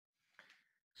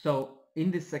So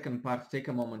in this second part, take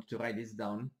a moment to write this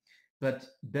down, but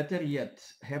better yet,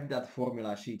 have that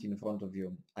formula sheet in front of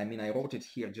you. I mean, I wrote it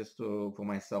here just for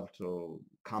myself to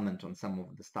comment on some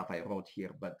of the stuff I wrote here,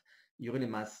 but you really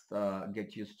must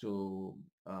get used to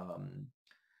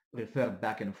refer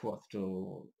back and forth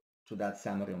to that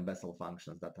summary on Bessel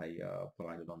functions that I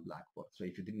provided on Blackboard. So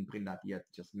if you didn't print that yet,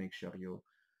 just make sure you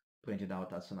print it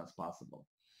out as soon as possible.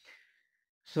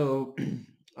 So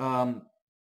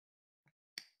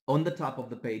on the top of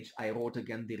the page, I wrote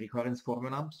again the recurrence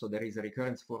formula. So there is a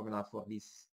recurrence formula for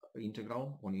this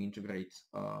integral when you integrate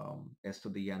s to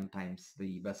the n times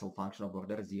the Bessel function of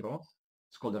order 0.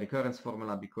 It's called the recurrence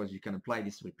formula because you can apply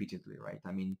this repeatedly, right?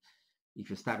 I mean, if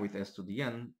you start with s to the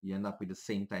n, you end up with the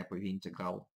same type of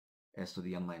integral s to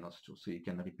the n minus 2. So you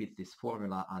can repeat this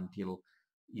formula until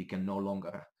you can no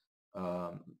longer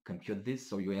compute this.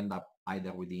 So you end up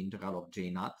either with the integral of j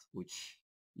naught, which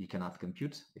you cannot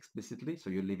compute explicitly, so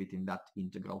you leave it in that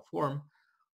integral form,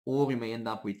 or you may end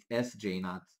up with sj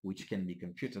naught, which can be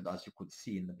computed, as you could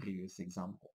see in the previous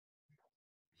example.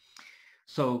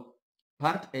 So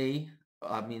part A,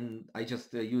 I mean, I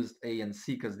just used A and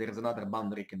C because there is another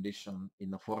boundary condition in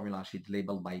the formula sheet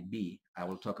labeled by B. I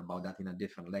will talk about that in a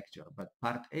different lecture. But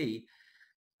part A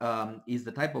is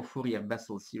the type of Fourier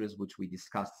Bessel series which we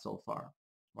discussed so far,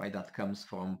 right? That comes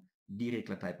from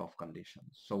Dirichlet type of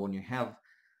conditions. So when you have,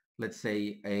 let's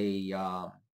say, a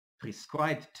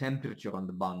prescribed temperature on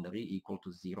the boundary equal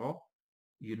to 0,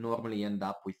 you normally end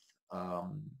up with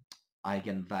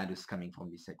eigenvalues coming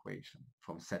from this equation,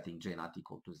 from setting j naught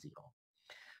equal to 0.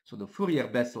 So the Fourier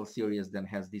Bessel series then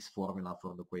has this formula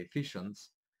for the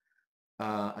coefficients,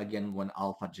 again, when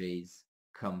alpha j's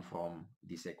come from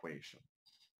this equation.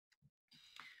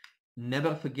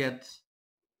 Never forget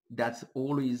that's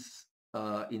always,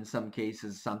 in some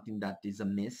cases, something that is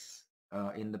amiss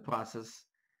in the process.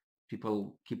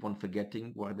 People keep on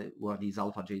forgetting where these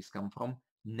alpha j's come from.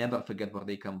 Never forget where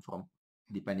they come from,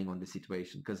 depending on the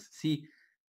situation. Because see,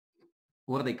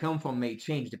 where they come from may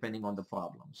change depending on the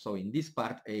problem. So in this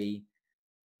part A,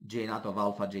 j naught of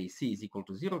alpha jc is equal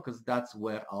to 0 because that's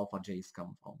where alpha j's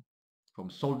come from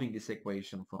solving this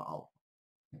equation for alpha.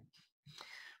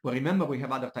 Well, remember, we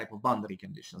have other type of boundary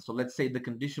conditions. So let's say the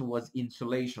condition was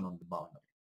insulation on the boundary.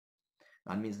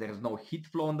 That means there is no heat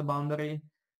flow on the boundary.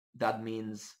 That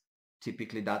means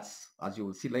typically that's, as you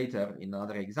will see later in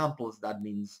other examples, that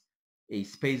means a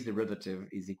space derivative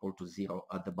is equal to 0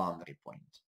 at the boundary point.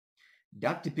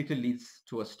 That typically leads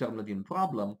to a Sturm-Liouville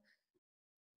problem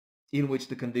in which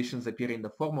the conditions appear in the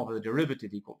form of a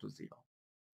derivative equal to 0.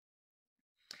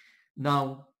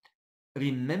 Now,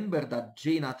 remember that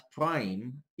j naught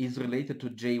prime is related to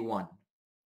j1.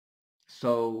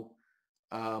 So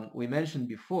we mentioned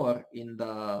before in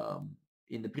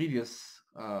the previous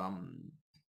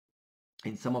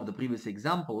in some of the previous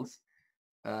examples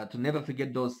to never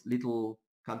forget those little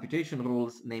computation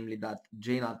rules, namely that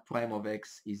j naught prime of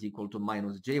x is equal to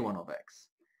minus j1 of x.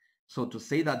 So to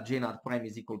say that j naught prime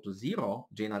is equal to 0,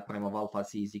 j naught prime of alpha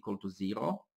c is equal to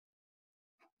 0,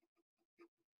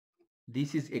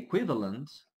 this is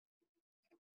equivalent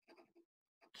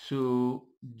to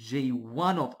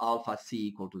j1 of alpha c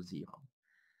equal to 0.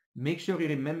 Make sure you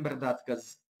remember that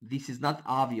because this is not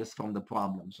obvious from the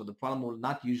problem. So the problem will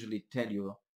not usually tell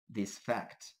you this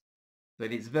fact.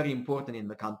 But it's very important in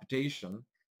the computation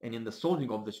and in the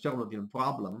solving of the Sturm-Liouville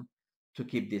problem to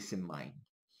keep this in mind.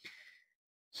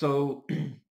 So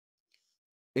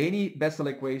any Bessel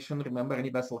equation, remember,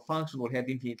 any Bessel function will have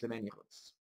infinitely many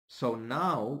roots. So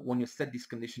now when you set this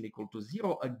condition equal to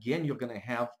 0, again, you're going to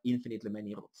have infinitely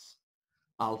many roots.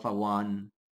 Alpha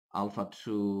 1, alpha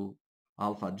 2,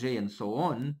 alpha j, and so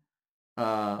on,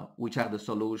 which are the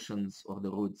solutions or the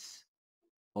roots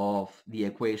of the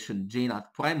equation j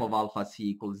naught prime of alpha c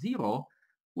equals 0,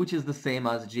 which is the same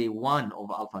as j1 of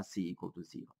alpha c equal to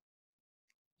 0.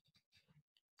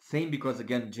 Same because,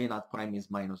 again, j naught prime is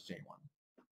minus j1.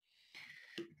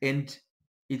 And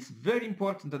it's very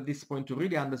important at this point to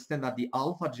really understand that the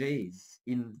alpha j's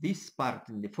in this part,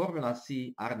 in the formula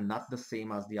C, are not the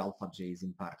same as the alpha j's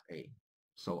in part A.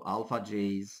 So alpha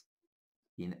j's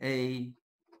in A,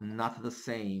 not the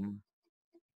same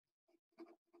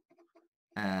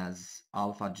as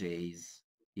alpha j's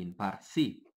in part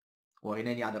C, or in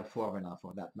any other formula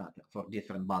for that matter, for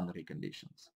different boundary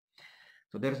conditions.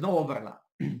 So there's no overlap.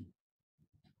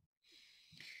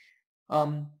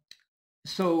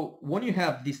 So when you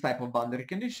have this type of boundary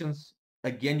conditions,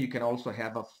 again, you can also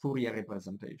have a Fourier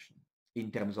representation in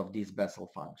terms of these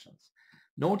Bessel functions.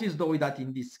 Notice, though, that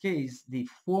in this case, the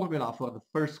formula for the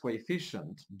first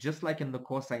coefficient, just like in the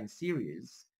cosine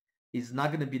series, is not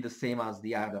going to be the same as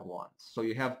the other ones. So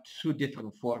you have two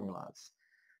different formulas.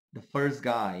 The first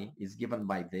guy is given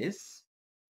by this,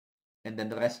 and then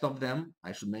the rest of them,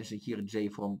 I should mention here j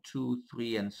from 2,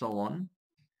 3, and so on,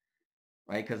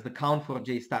 right? Because the count for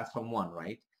j starts from 1,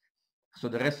 right? So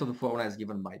the rest of the formula is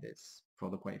given by this for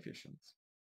the coefficients.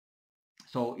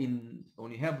 So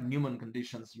when you have Newman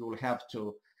conditions, you will have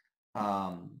to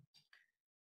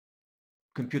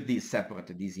compute these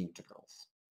separately, these integrals.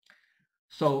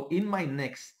 So in my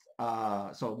next,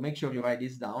 so make sure you write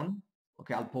this down.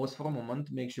 Okay, I'll pause for a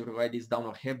moment. Make sure you write this down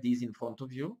or have these in front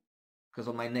of you, because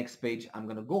on my next page, I'm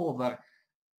going to go over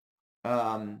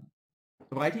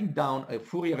writing down a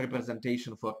Fourier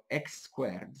representation for x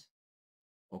squared.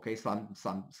 Okay, so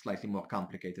some slightly more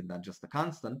complicated than just a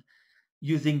constant,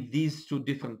 using these two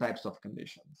different types of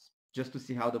conditions, just to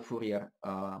see how the Fourier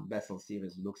Bessel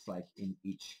series looks like in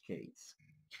each case.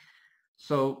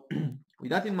 So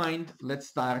with that in mind, let's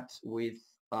start with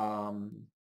the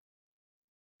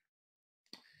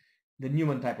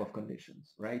Newman type of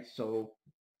conditions, right? So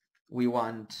we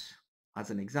want,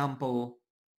 as an example,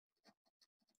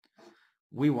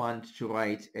 we want to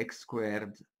write x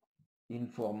squared in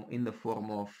the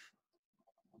form of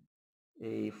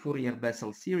a Fourier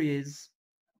Bessel series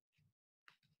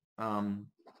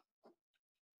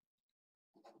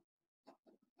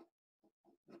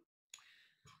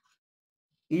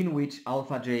in which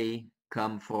alpha j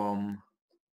come from,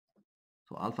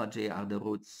 so alpha j are the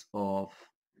roots of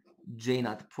j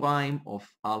naught prime of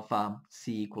alpha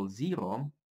c equals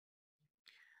 0,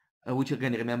 which you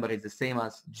can remember is the same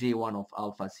as j1 of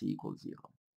alpha c equals 0.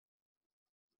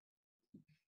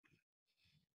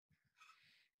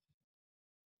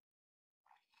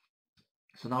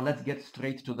 So now let's get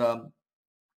straight to the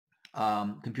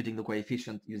computing the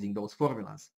coefficient using those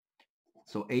formulas.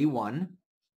 So a1,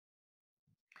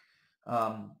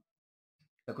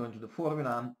 according to the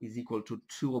formula, is equal to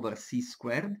 2 over c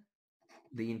squared,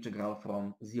 the integral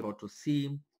from 0 to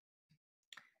c,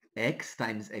 x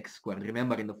times x squared.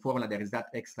 Remember, in the formula there is that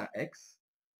extra x,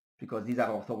 because these are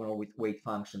orthogonal with weight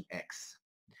function x.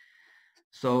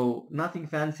 So nothing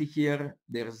fancy here.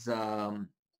 There's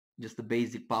just the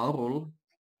basic power rule.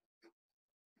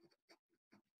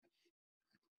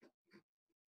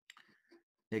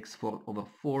 X4 over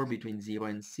 4 between 0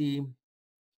 and c,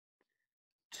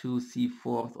 2c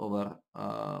fourth over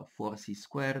 4c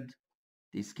squared.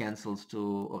 This cancels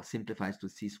to, or simplifies to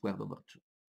c squared over 2.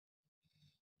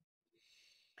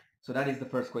 So that is the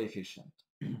first coefficient.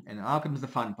 And now comes the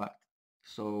fun part.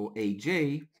 So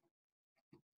aj,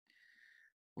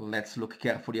 let's look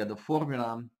carefully at the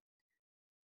formula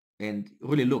and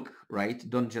really look, right?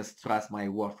 Don't just trust my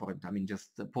word for it. I mean,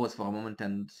 just pause for a moment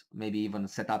and maybe even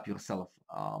set up yourself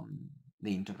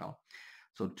the integral.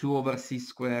 So 2 over c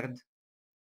squared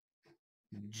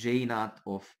j naught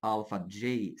of alpha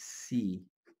j c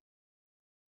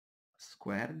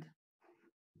squared,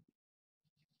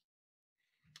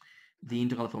 the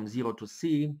integral from 0 to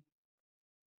c,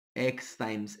 x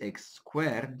times x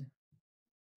squared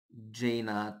j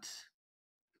naught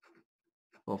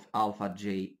of alpha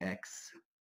j x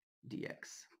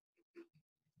dx.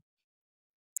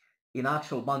 In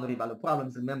actual boundary value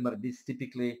problems, remember this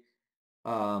typically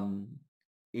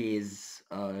is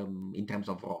in terms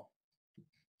of rho.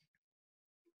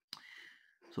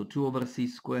 So 2 over c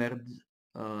squared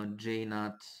j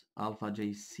naught alpha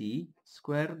j c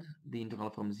squared, the integral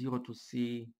from 0 to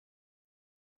c,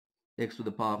 x to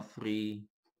the power 3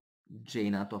 j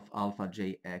naught of alpha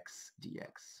j x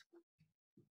dx.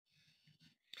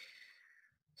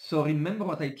 So remember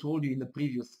what I told you in the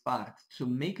previous part. To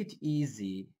make it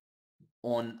easy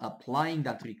on applying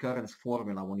that recurrence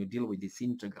formula when you deal with this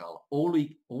integral,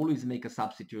 always make a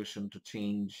substitution to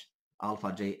change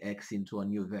alpha j x into a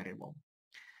new variable.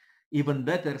 Even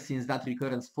better, since that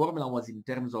recurrence formula was in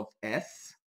terms of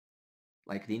s,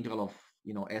 like the integral of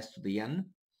s to the n,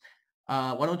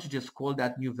 why don't you just call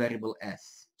that new variable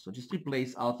s? So just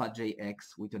replace alpha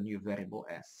jx with a new variable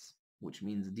s, which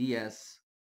means ds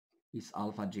is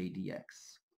alpha j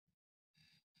dx.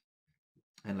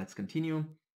 And let's continue.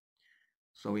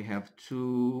 So we have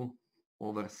 2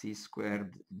 over c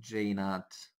squared j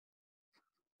naught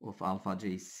of alpha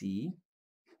j c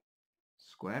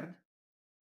squared.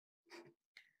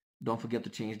 Don't forget to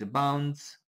change the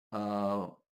bounds.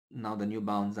 Now the new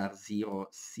bounds are 0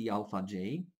 c alpha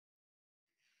j.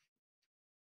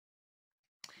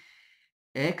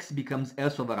 X becomes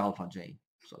s over alpha j.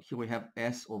 So here we have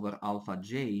s over alpha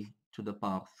j to the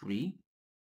power 3.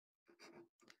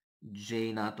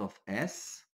 J naught of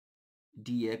s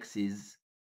dx is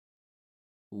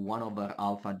 1 over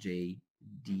alpha j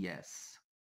ds.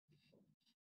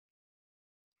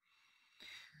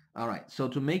 All right, so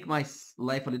to make my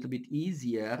life a little bit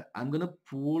easier, I'm going to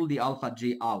pull the alpha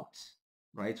j out,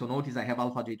 right? So notice I have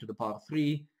alpha j to the power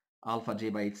 3, alpha j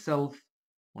by itself.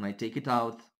 When I take it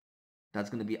out, that's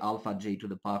going to be alpha j to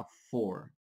the power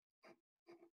 4.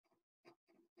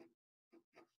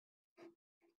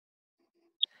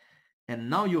 And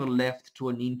now you're left to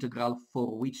an integral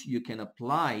for which you can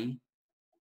apply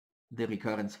the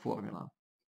recurrence formula.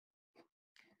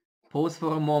 Pause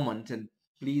for a moment and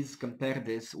please compare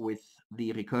this with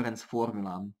the recurrence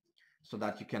formula so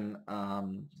that you can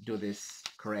do this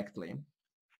correctly.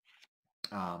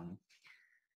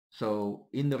 So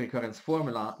in the recurrence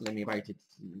formula, let me write it,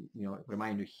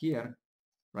 remind you here,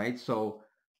 right? So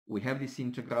we have this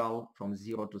integral from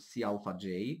 0 to c alpha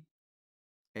j,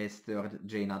 s third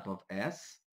j naught of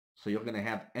s. So you're going to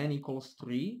have n equals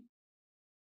 3.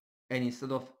 And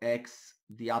instead of x,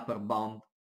 the upper bound,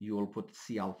 you will put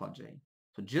c alpha j.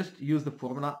 So just use the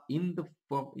formula in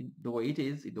the way it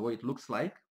is, the way it looks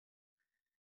like,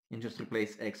 and just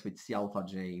replace x with c alpha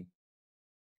j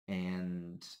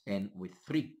and n with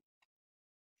 3.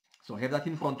 So have that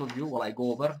in front of you while I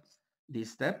go over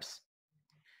these steps.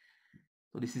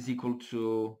 So this is equal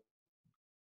to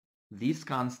this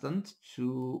constant,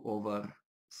 2 over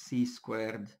c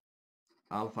squared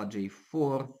alpha j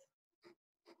fourth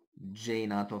j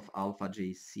naught of alpha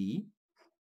jc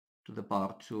to the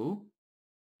power 2.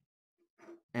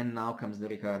 And now comes the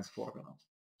recurrence formula.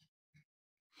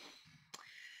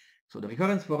 So the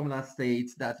recurrence formula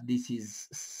states that this is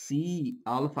c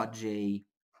alpha j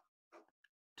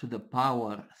to the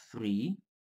power 3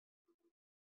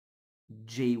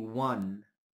 j1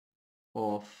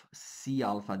 of c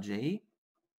alpha j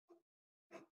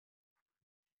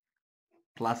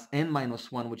plus n minus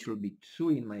 1, which will be 2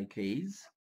 in my case,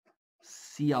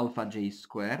 c alpha j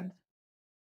squared.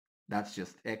 That's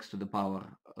just x to the power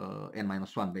n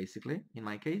minus 1, basically, in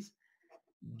my case,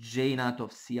 j naught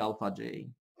of c alpha j.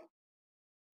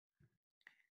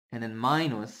 And then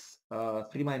minus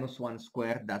 3 minus 1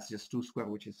 squared, that's just 2 squared,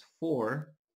 which is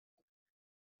 4.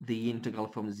 The integral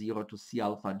from 0 to c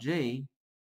alpha j.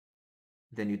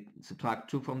 Then you subtract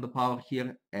 2 from the power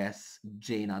here, s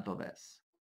j naught of s.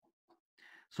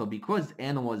 So because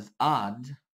n was odd,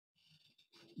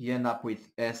 you end up with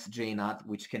s j naught,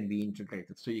 which can be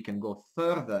integrated. So you can go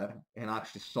further and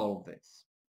actually solve this.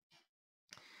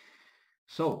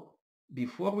 So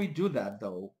before we do that,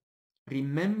 though,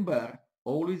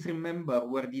 always remember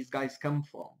where these guys come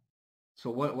from.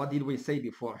 So what did we say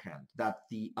beforehand? That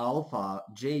the alpha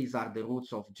j's are the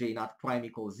roots of j naught prime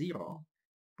equals 0,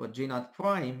 but j naught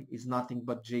prime is nothing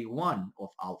but j1 of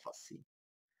alpha c.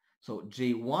 So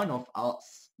j1 of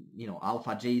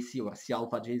alpha jc or c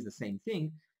alpha j is the same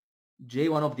thing.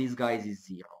 j1 of these guys is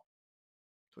 0.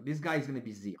 So this guy is going to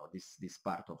be 0, this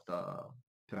part of the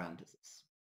parenthesis.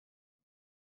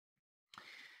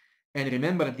 And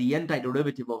remember, the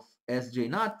antiderivative of sj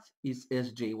naught is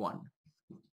sj1.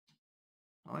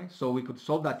 All right, so we could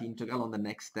solve that integral on the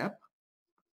next step.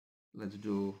 Let's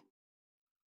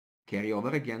carry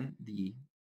over again the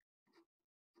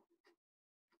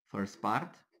first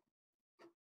part.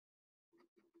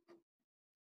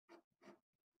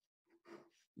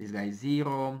 This guy is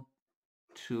 0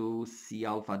 to c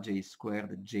alpha j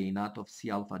squared j naught of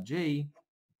c alpha j.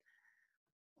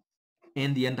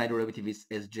 And the antiderivative is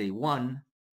sj1.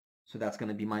 So that's going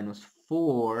to be minus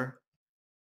 4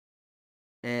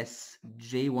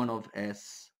 sj1 of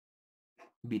s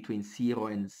between 0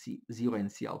 and c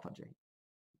alpha j.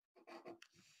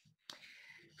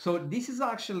 So this is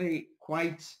actually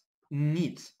quite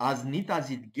neat as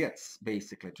it gets,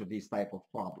 basically, to these type of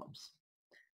problems.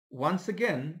 Once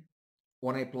again,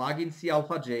 when I plug in c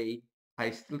alpha j,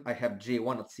 I have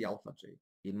j1 of c alpha j.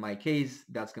 In my case,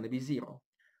 that's going to be 0.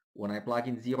 When I plug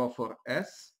in 0 for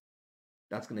s,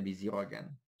 that's going to be 0 again.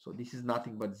 So this is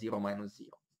nothing but 0 minus 0.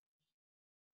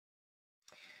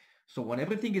 So when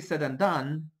everything is said and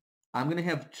done, I'm going to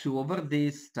have 2 over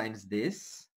this times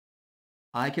this.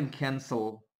 I can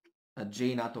cancel a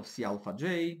j naught of c alpha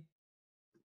j.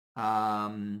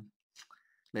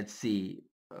 Let's see,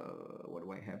 what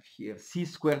do I have here? C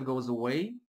squared goes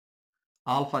away.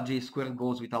 Alpha j squared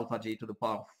goes with alpha j to the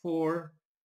power 4.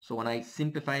 So when I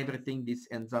simplify everything, this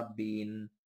ends up being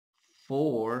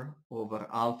 4 over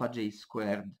alpha j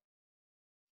squared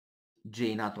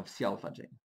j naught of c alpha j.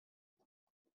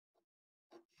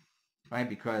 Right,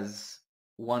 because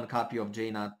one copy of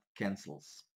j naught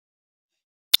cancels.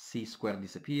 C squared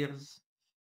disappears.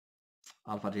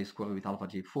 Alpha j squared with alpha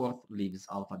j fourth leaves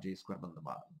alpha j squared on the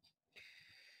bottom.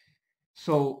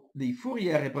 So the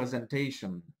Fourier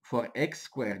representation for x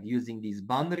squared using these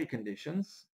boundary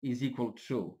conditions is equal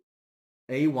to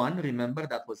A1, remember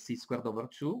that was c squared over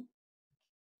 2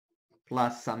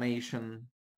 plus summation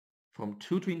from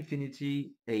 2 to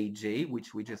infinity aj,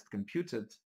 which we just computed,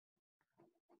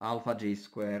 alpha j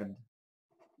squared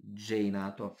j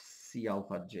naught of c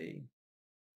alpha j.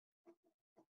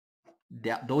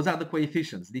 Those are the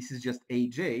coefficients. This is just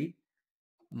aj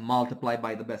multiplied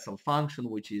by the Bessel function,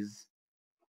 which is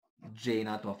j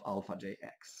naught of alpha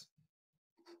jx.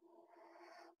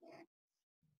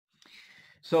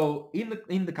 So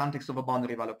in the context of a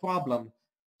boundary value problem,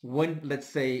 when, let's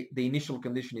say, the initial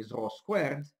condition is rho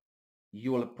squared,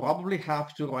 you will probably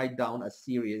have to write down a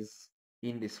series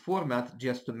in this format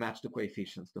just to match the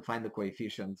coefficients, to find the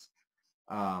coefficients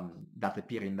that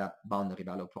appear in that boundary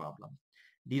value problem.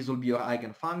 These will be your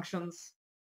eigenfunctions.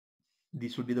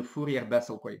 This will be the Fourier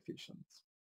Bessel coefficients.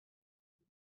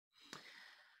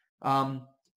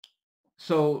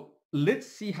 So let's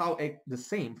see how the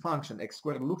same function x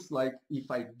squared looks like if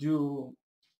I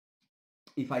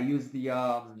use the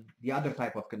other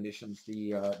type of conditions,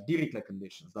 the Dirichlet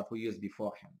conditions that we used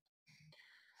beforehand.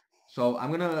 So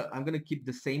I'm gonna keep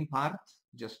the same part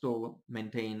just to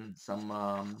maintain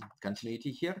some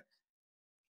continuity here.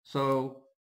 So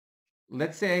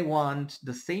let's say I want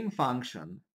the same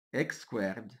function x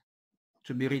squared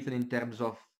to be written in terms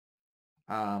of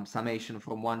summation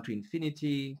from 1 to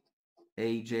infinity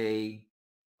aj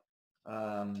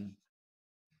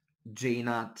j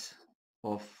naught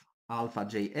of alpha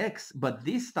jx, but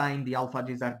this time the alpha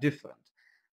j's are different.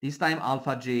 This time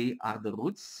alpha j are the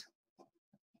roots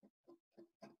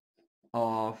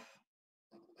of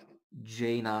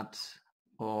j naught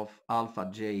of alpha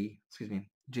j,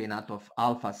 j naught of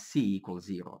alpha c equals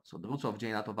 0. So the roots of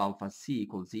j naught of alpha c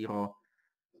equals 0,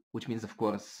 which means, of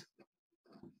course,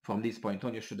 from this point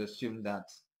on, you should assume that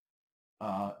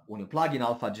when you plug in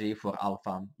alpha j for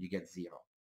alpha, you get 0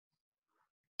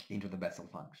 into the Bessel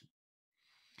function.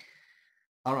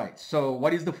 All right, so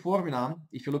what is the formula?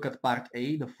 If you look at part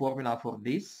A, the formula for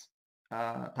this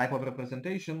type of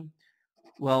representation,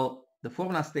 well, the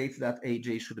formula states that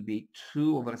aj should be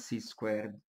 2 over c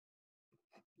squared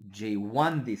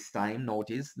j1 this time.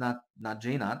 Notice, not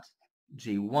j naught,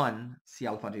 j1 c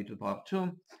alpha j to the power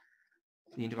 2,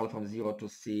 the integral from 0 to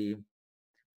c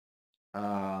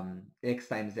x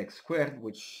times x squared,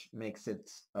 which makes it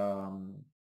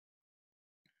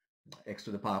x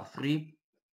to the power 3.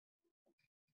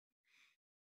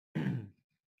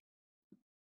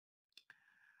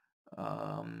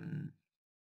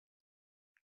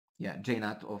 Yeah, j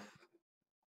naught of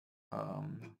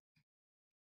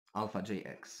alpha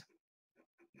jx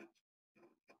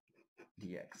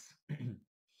dx.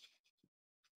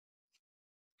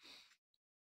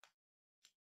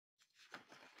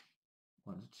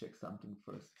 Want to check something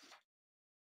first.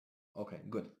 Okay,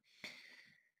 good.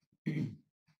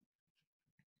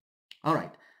 All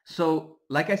right, so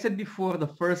like I said before, the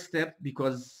first step,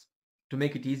 because to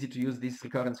make it easy to use this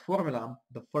recurrence formula,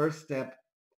 the first step,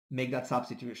 make that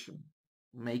substitution.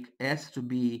 Make s to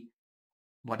be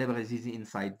whatever is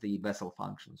inside the Bessel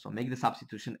function. So make the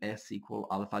substitution s equal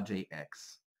alpha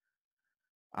jx.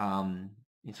 And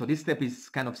so this step is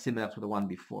kind of similar to the one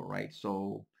before, right?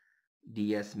 So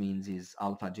ds means is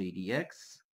alpha j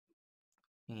dx.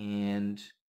 And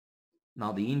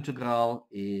now the integral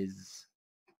is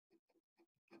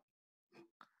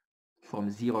from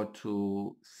 0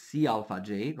 to c alpha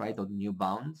j, right, on new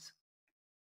bounds.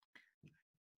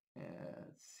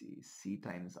 C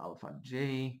times alpha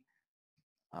j.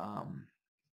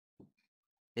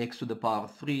 X to the power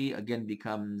 3 again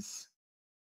becomes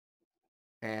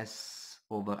s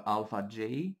over alpha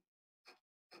j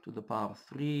to the power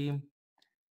 3.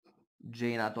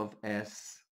 J naught of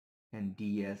s and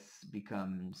ds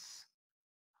becomes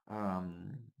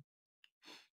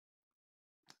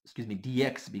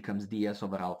dx becomes ds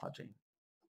over alpha j.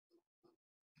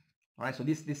 All right, so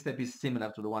this step is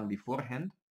similar to the one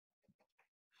beforehand.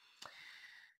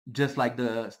 Just like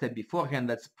the step beforehand,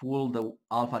 let's pull the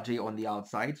alpha j on the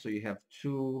outside. So you have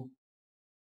 2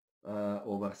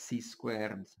 over c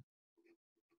squared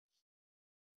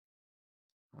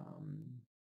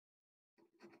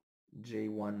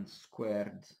j1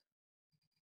 squared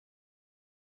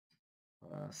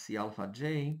c alpha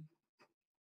j,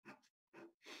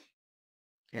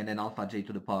 and then alpha j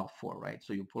to the power 4, right?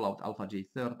 So you pull out alpha j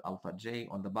third, alpha j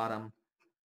on the bottom.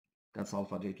 That's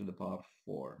alpha j to the power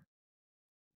 4.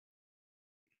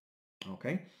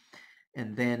 Okay,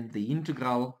 and then the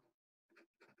integral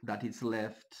that is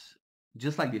left,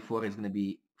 just like before, is going to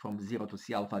be from 0 to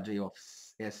c alpha j of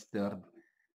s third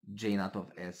j naught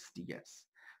of s ds.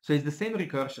 So it's the same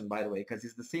recursion, by the way, because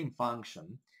it's the same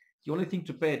function. The only thing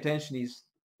to pay attention is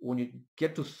when you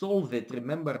get to solve it,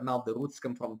 remember now the roots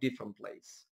come from different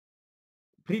places.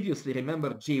 Previously,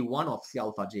 remember J1 of C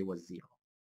alpha J was 0.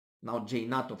 Now J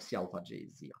naught of C alpha J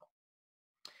is 0.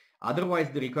 Otherwise,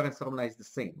 the recurrence formula is the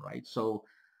same, right? So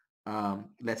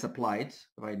let's apply it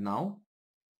right now.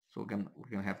 So we're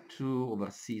gonna have 2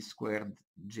 over C squared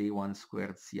J1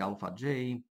 squared C alpha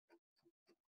J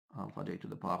to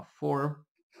the power 4.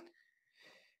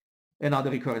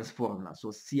 Another recurrence formula. So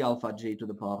C alpha J to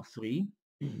the power 3,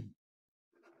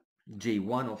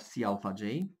 J1 of C alpha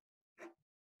J.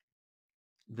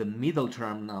 The middle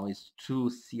term now is 2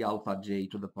 C alpha J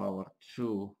to the power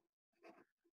 2,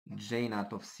 J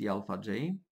naught of C alpha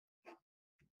J.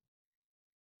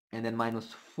 And then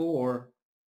minus 4,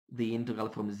 the integral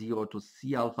from 0 to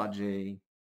C alpha J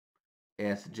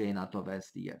S J naught of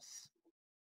S ds.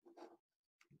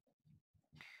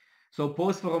 So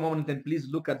pause for a moment and please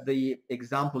look at the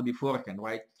example beforehand,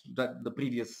 right? The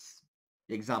previous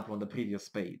example on the previous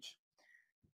page.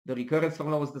 The recurrence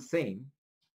formula was the same,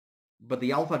 but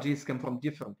the alpha j's come from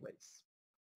different places.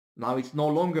 Now it's no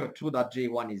longer true that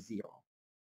J1 is 0.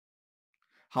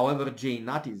 However, J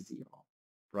naught is 0,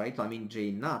 right? I mean,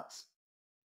 J naught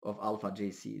of alpha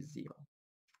JC is 0.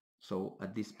 So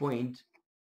at this point,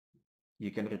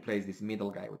 you can replace this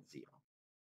middle guy with 0.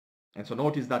 And so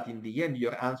notice that in the end,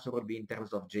 your answer will be in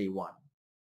terms of J1.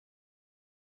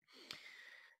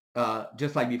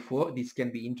 Just like before, this can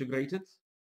be integrated,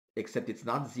 except it's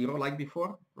not 0 like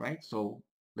before, right? So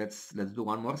let's do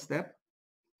one more step.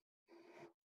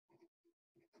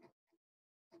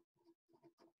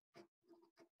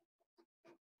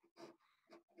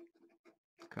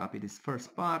 Copy this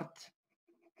first part.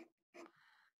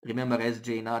 Remember,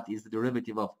 Sj naught is the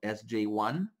derivative of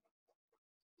Sj1.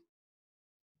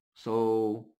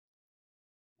 So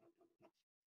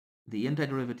the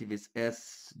antiderivative is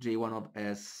Sj1 of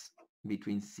S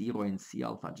between 0 and C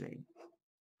alpha J.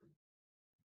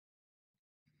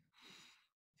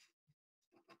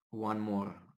 One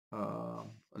more, a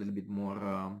little bit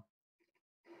more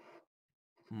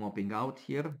mopping out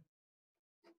here.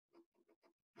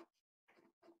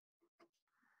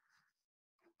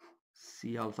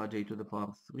 C alpha J to the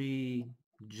power 3,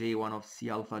 J1 of C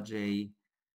alpha J,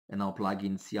 and now plug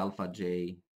in C alpha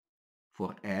J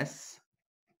for S.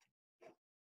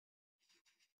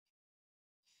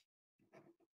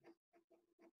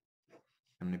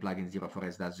 And when we plug in 0 for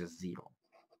S, that's just 0.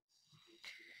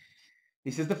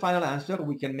 This is the final answer.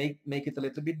 We can make it a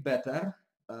little bit better.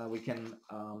 We can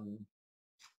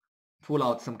pull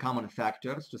out some common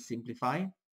factors to simplify.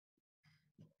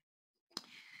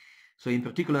 So in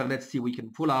particular, let's see, we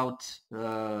can pull out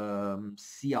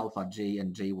C alpha J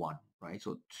and J1, right?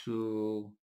 So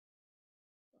 2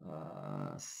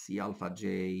 C alpha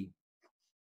J,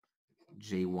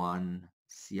 J1,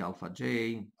 C alpha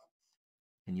J,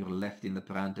 and you're left in the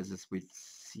parentheses with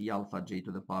C alpha J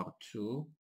to the power 2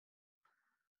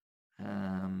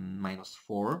 minus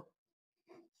 4.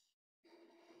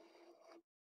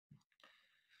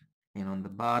 And on the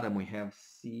bottom, we have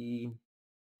C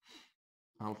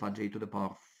alpha J to the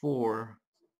power 4,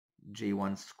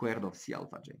 J1 squared of C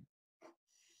alpha J.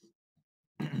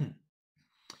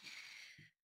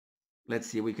 Let's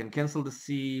see, we can cancel the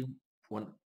C,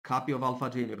 one copy of alpha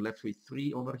J, and you're left with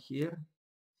 3 over here.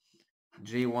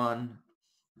 J1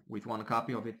 with one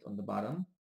copy of it on the bottom.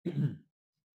 And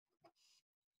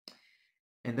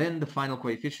then the final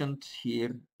coefficient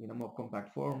here in a more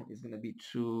compact form is going to be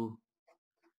 2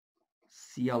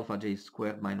 C alpha J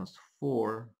squared minus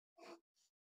 4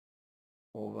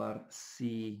 over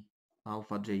C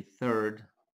alpha J third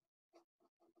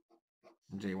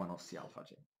J1 of C alpha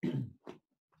J.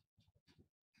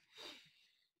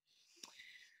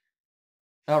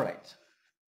 All right.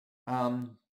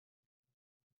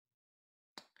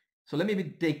 So let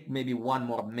me take maybe one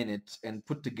more minute and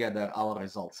put together our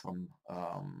results from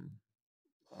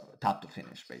top to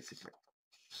finish, basically.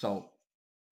 So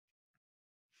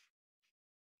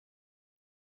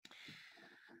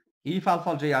if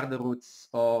alpha J are the roots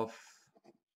of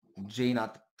J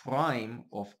naught prime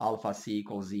of alpha C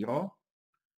equals 0,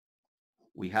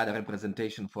 we had a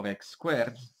representation for x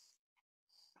squared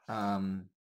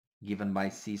given by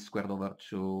C squared over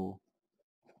 2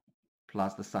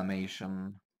 plus the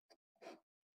summation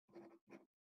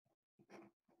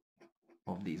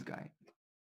of this guy.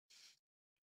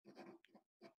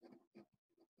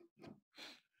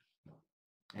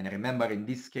 And remember, in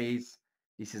this case,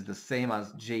 this is the same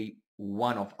as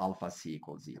J1 of alpha C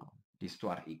equals 0. These two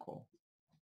are equal.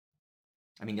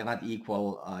 I mean, they're not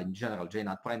equal in general. J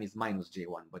naught prime is minus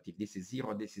J1, but if this is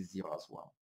 0, this is 0 as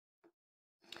well.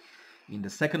 In the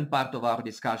second part of our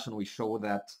discussion, we show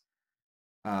that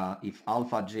if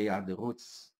alpha j are the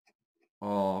roots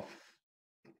of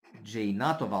j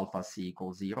naught of alpha c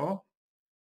equals 0,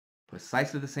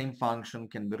 precisely the same function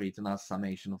can be written as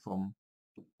summation from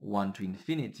 1 to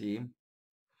infinity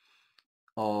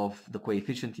of the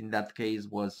coefficient in that case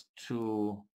was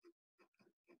 2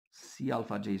 c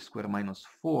alpha j square minus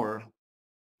 4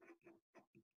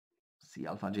 c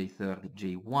alpha j third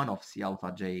j1 of c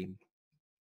alpha j,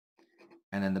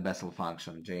 and then the Bessel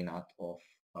function j naught of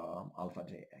alpha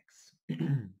jx.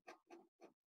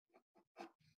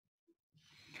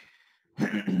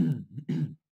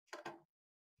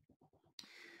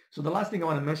 So the last thing I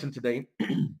want to mention today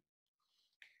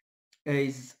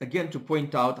is, again, to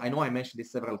point out, I know I mentioned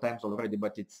this several times already,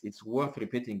 but it's worth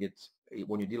repeating it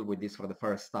when you deal with this for the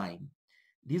first time.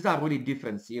 These are really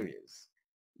different series.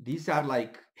 These are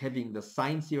like having the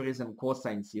sine series and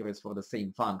cosine series for the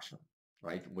same function,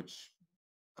 right? Which,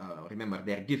 remember,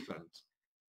 they're different,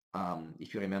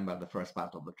 if you remember the first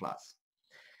part of the class.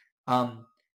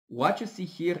 What you see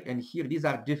here and here, these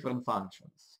are different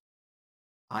functions.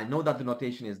 I know that the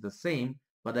notation is the same,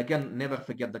 but again, never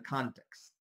forget the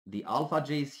context. The alpha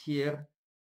j's here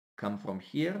come from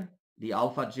here. The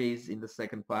alpha j's in the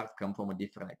second part come from a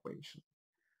different equation.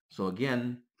 So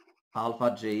again,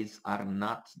 alpha j's are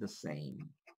not the same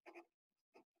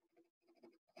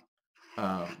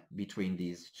between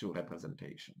these two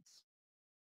representations.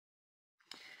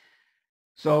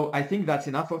 So I think that's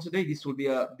enough for today.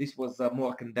 This was a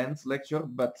more condensed lecture,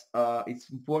 but it's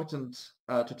important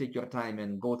to take your time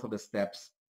and go through the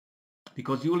steps,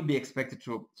 because you will be expected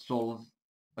to solve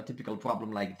a typical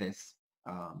problem like this,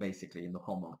 basically in the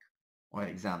homework or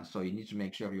exam. So you need to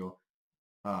make sure you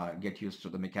get used to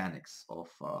the mechanics of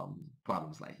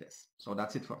problems like this. So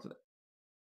that's it for today.